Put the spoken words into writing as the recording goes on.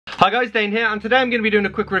Hi guys, Dane here, and today I'm going to be doing a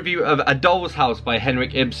quick review of A Doll's House by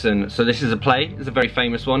Henrik Ibsen. So this is a play, it's a very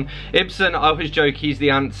famous one. Ibsen, I always joke, he's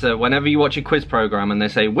the answer. Whenever you watch a quiz program and they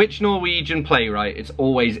say, which Norwegian playwright, it's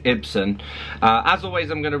always Ibsen. As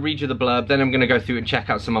always, I'm going to read you the blurb, then I'm going to go through and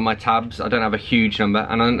check out some of my tabs. I don't have a huge number,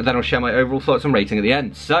 and then I'll share my overall thoughts and rating at the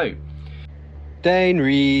end. So, Dane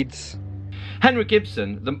reads. Henrik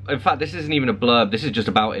Ibsen, in fact this isn't even a blurb, this is just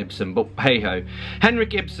about Ibsen, but hey ho.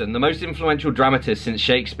 Henrik Ibsen, the most influential dramatist since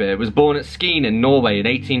Shakespeare, was born at Skien in Norway in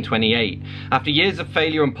 1828. After years of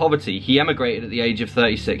failure and poverty, he emigrated at the age of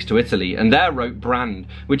 36 to Italy, and there wrote Brand,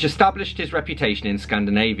 which established his reputation in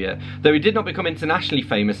Scandinavia, though he did not become internationally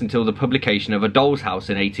famous until the publication of A Doll's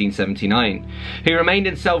House in 1879. He remained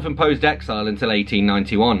in self-imposed exile until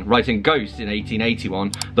 1891, writing Ghost in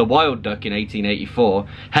 1881, The Wild Duck in 1884,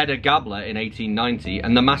 Hedda Gabler in 1890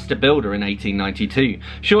 and The Master Builder in 1892,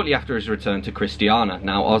 shortly after his return to Christiania,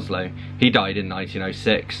 now Oslo. He died in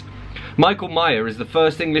 1906. Michael Meyer is the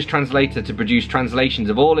first English translator to produce translations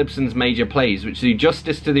of all Ibsen's major plays which do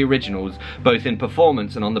justice to the originals, both in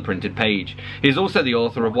performance and on the printed page. He is also the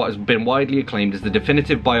author of what has been widely acclaimed as the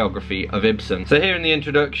definitive biography of Ibsen. So here in the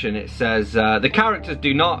introduction it says, the characters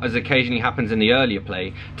do not, as occasionally happens in the earlier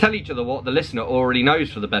play, tell each other what the listener already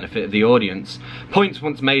knows for the benefit of the audience. Points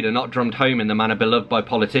once made are not drummed home in the manner beloved by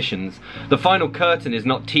politicians. The final curtain is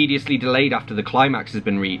not tediously delayed after the climax has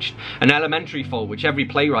been reached, an elementary fault which every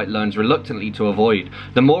playwright learns reluctantly to avoid,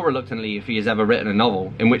 the more reluctantly if he has ever written a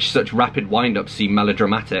novel in which such rapid wind-ups seem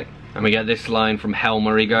melodramatic. And we get this line from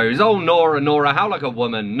Helmer. He goes, "Oh Nora, Nora, how like a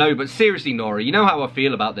woman. No, but seriously Nora, you know how I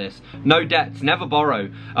feel about this. No debts, never borrow.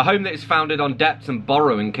 A home that is founded on debts and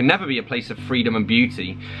borrowing can never be a place of freedom and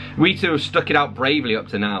beauty. We two have stuck it out bravely up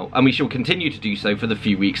to now, and we shall continue to do so for the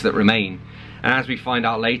few weeks that remain." And as we find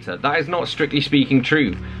out later, that is not strictly speaking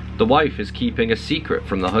true. The wife is keeping a secret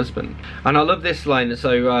from the husband. And I love this line.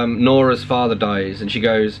 So Nora's father dies and she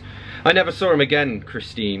goes, "I never saw him again,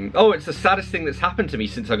 Christine. Oh, it's the saddest thing that's happened to me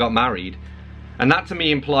since I got married." And that to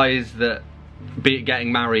me implies that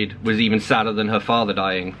getting married was even sadder than her father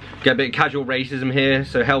dying. Get a bit of casual racism here.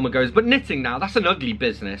 So Helmer goes, "But knitting now, that's an ugly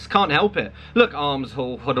business. Can't help it. Look, arms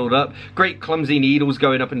all huddled up, great clumsy needles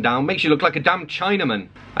going up and down, makes you look like a damn Chinaman."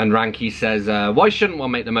 And Ranky says, "Why shouldn't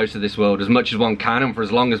one make the most of this world as much as one can and for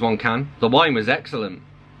as long as one can? The wine was excellent,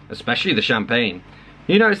 especially the champagne.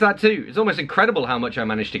 You notice that too? It's almost incredible how much I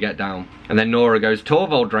managed to get down." And then Nora goes,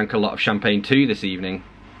 "Torvald drank a lot of champagne too this evening."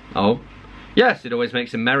 "Oh? Yes, it always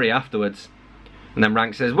makes him merry afterwards." And then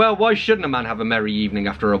Rank says, "Well, why shouldn't a man have a merry evening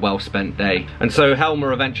after a well-spent day?" And so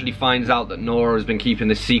Helmer eventually finds out that Nora has been keeping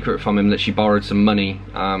this secret from him, that she borrowed some money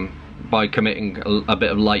by committing a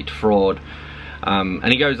bit of light fraud. And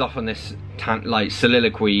he goes off on this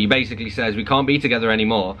soliloquy. He basically says, "We can't be together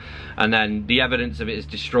anymore," and then the evidence of it is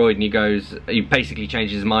destroyed, and he basically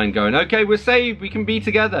changes his mind going, "Okay, we're saved, we can be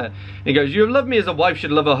together." And he goes, "You have loved me as a wife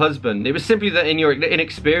should love a husband. It was simply that in your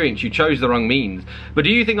inexperience you chose the wrong means. But do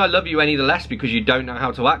you think I love you any the less because you don't know how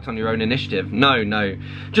to act on your own initiative? No, no.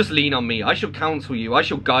 Just lean on me. I shall counsel you. I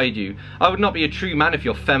shall guide you. I would not be a true man if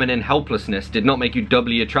your feminine helplessness did not make you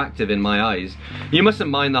doubly attractive in my eyes. You mustn't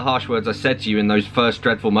mind the harsh words I said to you in those first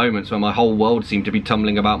dreadful moments when my whole world seemed to be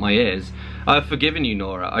tumbling about my ears. I have forgiven you,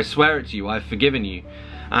 Nora. I swear it to you, I have forgiven you."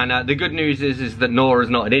 And the good news is that Nora's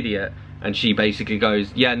not an idiot. And she basically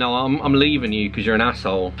goes, "Yeah, no, I'm leaving you because you're an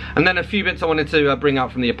asshole." And then a few bits I wanted to bring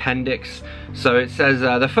out from the appendix. So it says,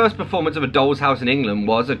 the first performance of A Doll's House in England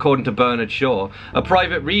was, according to Bernard Shaw, a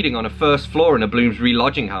private reading on a first floor in a Bloomsbury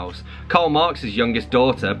lodging house. Karl Marx's youngest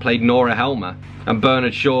daughter played Nora Helmer, and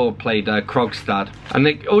Bernard Shaw played Krogstad. And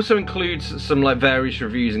it also includes some various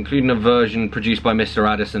reviews, including a version produced by Mr.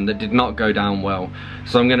 Addison that did not go down well.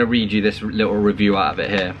 So I'm going to read you this little review out of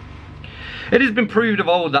it here. "It has been proved of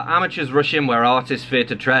old that amateurs rush in where artists fear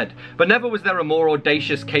to tread, but never was there a more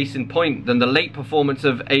audacious case in point than the late performance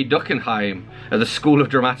of A. Duckenheim at the School of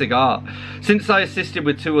Dramatic Art. Since I assisted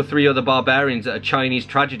with 2 or 3 other barbarians at a Chinese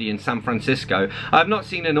tragedy in San Francisco, I have not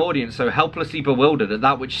seen an audience so helplessly bewildered at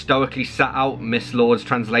that which stoically sat out Miss Lord's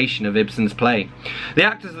translation of Ibsen's play. The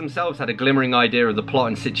actors themselves had a glimmering idea of the plot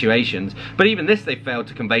and situations, but even this they failed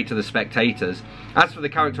to convey to the spectators. As for the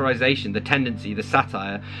characterization, the tendency, the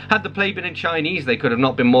satire, had the play been in Chinese, they could have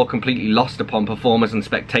not been more completely lost upon performers and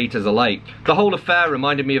spectators alike. The whole affair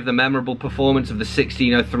reminded me of the memorable performance of the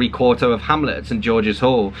 1603 quarto of Hamlet at St. George's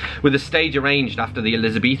Hall, with the stage arranged after the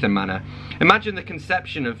Elizabethan manner. Imagine the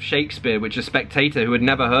conception of Shakespeare which a spectator who had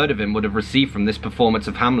never heard of him would have received from this performance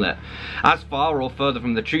of Hamlet. As far or further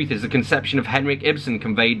from the truth is the conception of Henrik Ibsen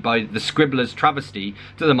conveyed by the scribbler's travesty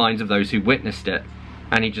to the minds of those who witnessed it."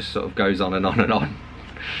 And he just sort of goes on and on and on.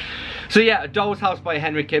 So yeah, A Doll's House by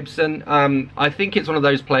Henrik Ibsen. I think it's one of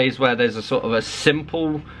those plays where there's a sort of a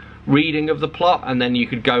simple reading of the plot, and then you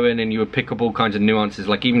could go in and you would pick up all kinds of nuances.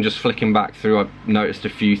 Like even just flicking back through, I've noticed a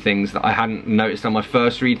few things that I hadn't noticed on my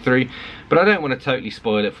first read through, but I don't want to totally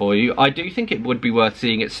spoil it for you. I do think it would be worth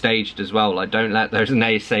seeing it staged as well. Like, don't let those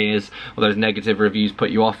naysayers or those negative reviews put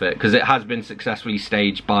you off it, because it has been successfully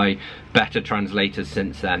staged by better translators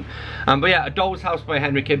since then. But yeah, A Doll's House by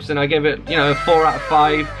Henrik Ibsen, I give it, you know, a 4 out of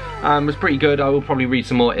 5. It was pretty good. I will probably read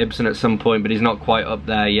some more Ibsen at some point, but he's not quite up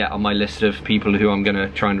there yet on my list of people who I'm going to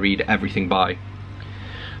try and read everything by.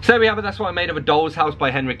 So there we have it, that's what I made of A Doll's House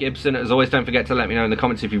by Henrik Ibsen. As always, don't forget to let me know in the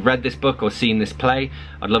comments if you've read this book or seen this play.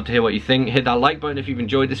 I'd love to hear what you think. Hit that like button if you've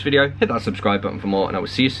enjoyed this video, hit that subscribe button for more, and I will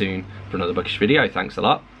see you soon for another bookish video. Thanks a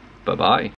lot, bye bye.